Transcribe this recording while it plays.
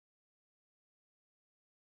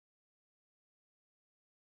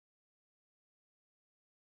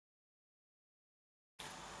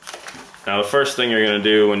Now the first thing you're going to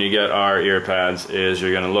do when you get our ear pads is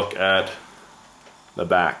you're going to look at the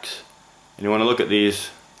backs. And you want to look at these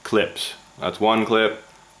clips. That's 1 clip,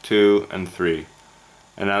 2, and 3.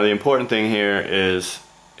 And now the important thing here is,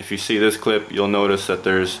 if you see this clip, you'll notice that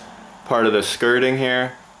there's part of the skirting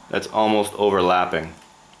here that's almost overlapping.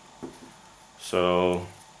 So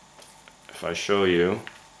if I show you,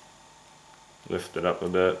 lift it up a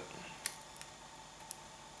bit.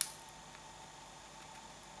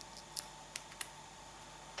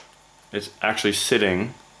 It's actually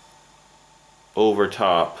sitting over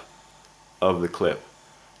top of the clip.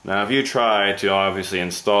 Now if you try to obviously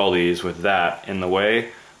install these with that in the way,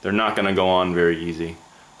 they're not going to go on very easy.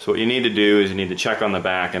 So what you need to do is you need to check on the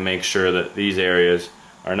back and make sure that these areas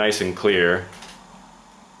are nice and clear,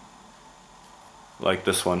 like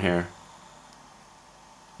this one here.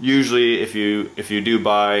 Usually if you do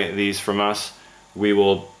buy these from us, we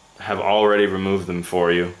will have already removed them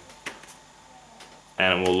for you,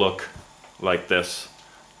 and it will look like this.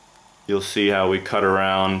 You'll see how we cut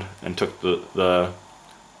around and took the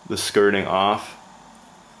skirting off.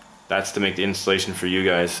 That's to make the installation for you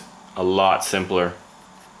guys a lot simpler.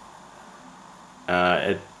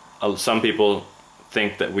 Some people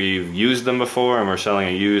think that we've used them before and we're selling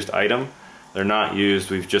a used item. They're not used.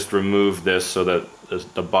 We've just removed this so that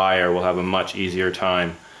the buyer will have a much easier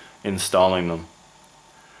time installing them.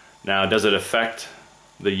 Now, does it affect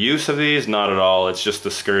the use of these? Not at all. It's just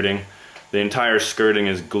the skirting. The entire skirting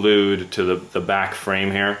is glued to the back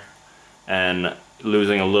frame here, and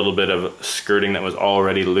losing a little bit of skirting that was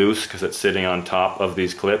already loose because it's sitting on top of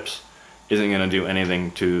these clips isn't going to do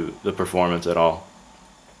anything to the performance at all.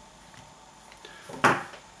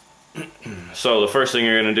 So the first thing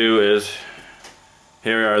you're going to do is,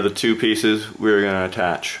 here are the 2 pieces we're going to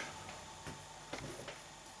attach.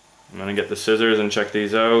 I'm going to get the scissors and check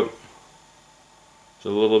these out.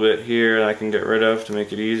 There's a little bit here that I can get rid of to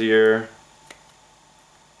make it easier.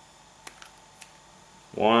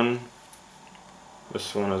 1.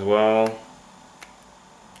 This one as well.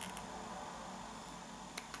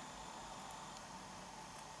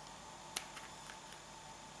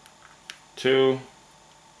 2.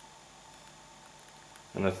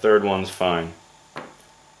 And the 3rd one's fine.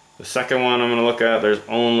 The second one I'm going to look at, there's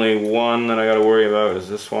only one that I got to worry about, is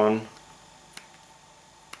this one.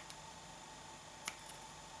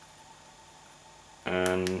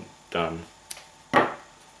 And done.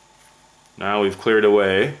 Now we've cleared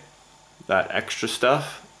away that extra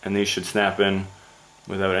stuff, and these should snap in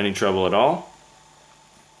without any trouble at all.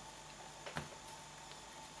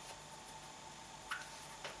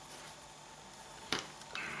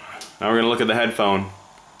 Now we're going to look at the headphone.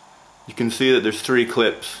 You can see that there's 3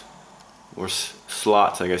 clips, or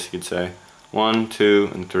slots I guess you could say. 1, 2,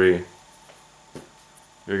 and 3.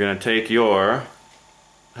 You're going to take your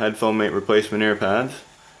headphone mate replacement ear pads.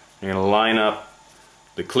 You're going to line up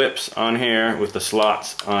the clips on here with the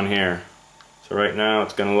slots on here. So right now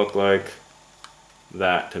it's going to look like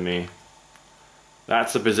that to me.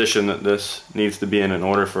 That's the position that this needs to be in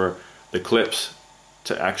order for the clips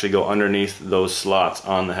to actually go underneath those slots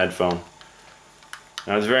on the headphone.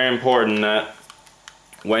 Now it's very important that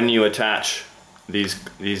when you attach these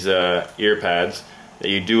ear pads, that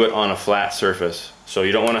you do it on a flat surface. So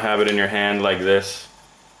you don't want to have it in your hand like this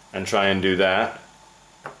and try and do that,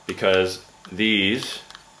 because these,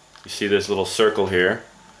 you see this little circle here,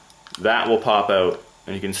 that will pop out,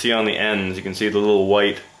 and you can see on the ends, you can see the little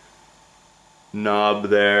white knob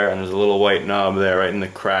there, and there's a little white knob there right in the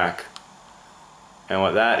crack. And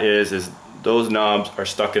what that is those knobs are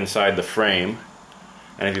stuck inside the frame,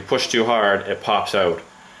 and if you push too hard it pops out,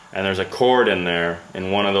 and there's a cord in there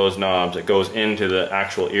in one of those knobs that goes into the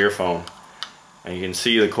actual earphone, and you can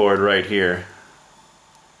see the cord right here.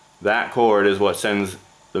 That cord is what sends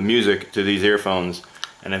the music to these earphones,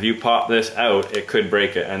 and if you pop this out it could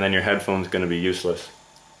break it, and then your headphone's going to be useless.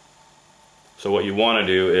 So what you want to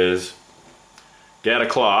do is get a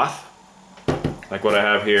cloth like what I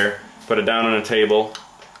have here, put it down on a table,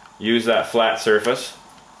 use that flat surface.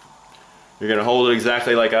 You're going to hold it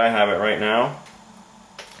exactly like I have it right now.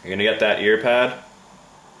 You're going to get that ear pad.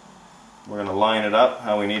 We're going to line it up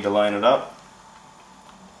how we need to line it up.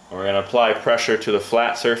 And we're going to apply pressure to the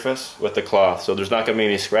flat surface with the cloth. So there's not going to be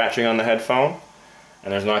any scratching on the headphone,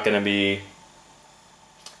 and there's not going to be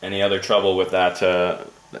any other trouble with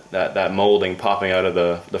that molding popping out of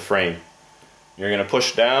the frame. You're going to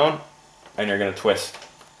push down and you're going to twist.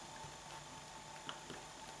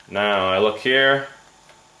 Now I look here,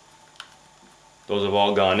 those have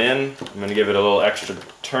all gone in. I'm going to give it a little extra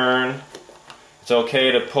turn. It's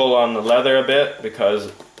okay to pull on the leather a bit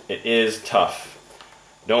because it is tough.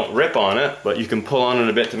 Don't rip on it, but you can pull on it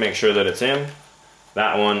a bit to make sure that it's in.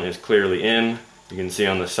 That one is clearly in. You can see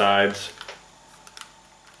on the sides.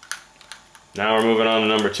 Now we're moving on to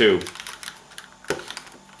number 2.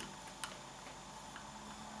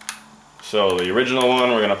 So the original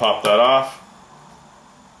one, we're going to pop that off.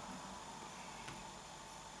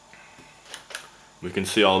 We can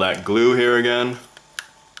see all that glue here again.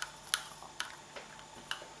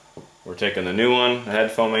 We're taking the new one, the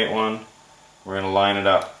headphone mate one. We're going to line it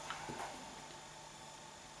up.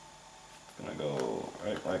 It's going to go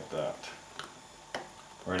right like that.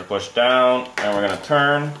 We're going to push down and we're going to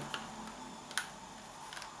turn.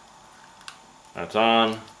 That's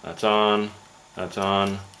on, that's on, that's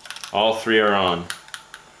on. All 3 are on.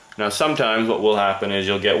 Now sometimes what will happen is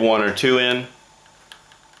you'll get 1 or 2 in,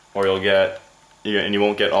 or and you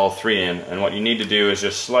won't get all 3 in. And what you need to do is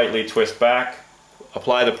just slightly twist back,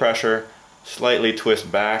 apply the pressure, slightly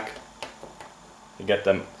twist back to get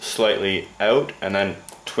them slightly out, and then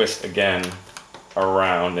twist again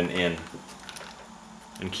around and in.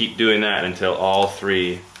 And keep doing that until all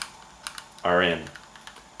 3 are in.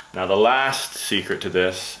 Now the last secret to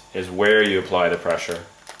this is where you apply the pressure.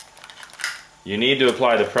 You need to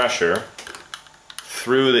apply the pressure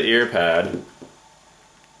through the ear pad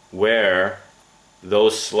where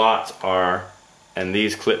those slots are and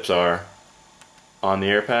these clips are on the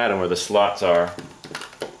ear pad, and where the slots are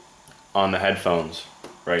on the headphones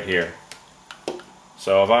right here.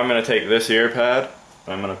 So if I'm going to take this ear pad,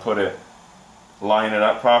 I'm going to put it, line it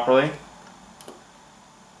up properly.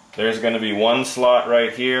 There's going to be 1 slot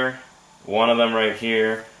right here, 1 of them right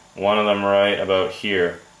here, 1 of them right about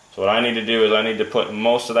here. So what I need to do is I need to put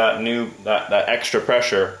most of that that extra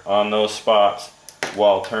pressure on those spots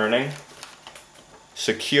while turning.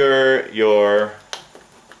 Secure your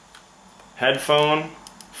headphone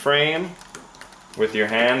frame with your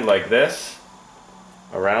hand like this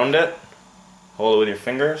around it. Hold it with your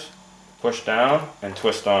fingers, push down and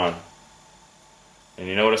twist on. And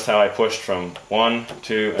you notice how I pushed from 1,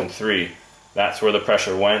 2, and 3. That's where the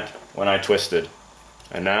pressure went when I twisted.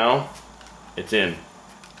 And now it's in.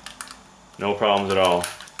 No problems at all.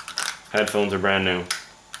 Headphones are brand new.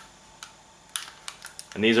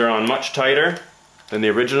 And these are on much tighter than the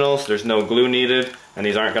originals. There's no glue needed, and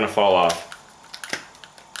these aren't going to fall off.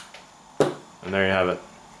 And there you have it.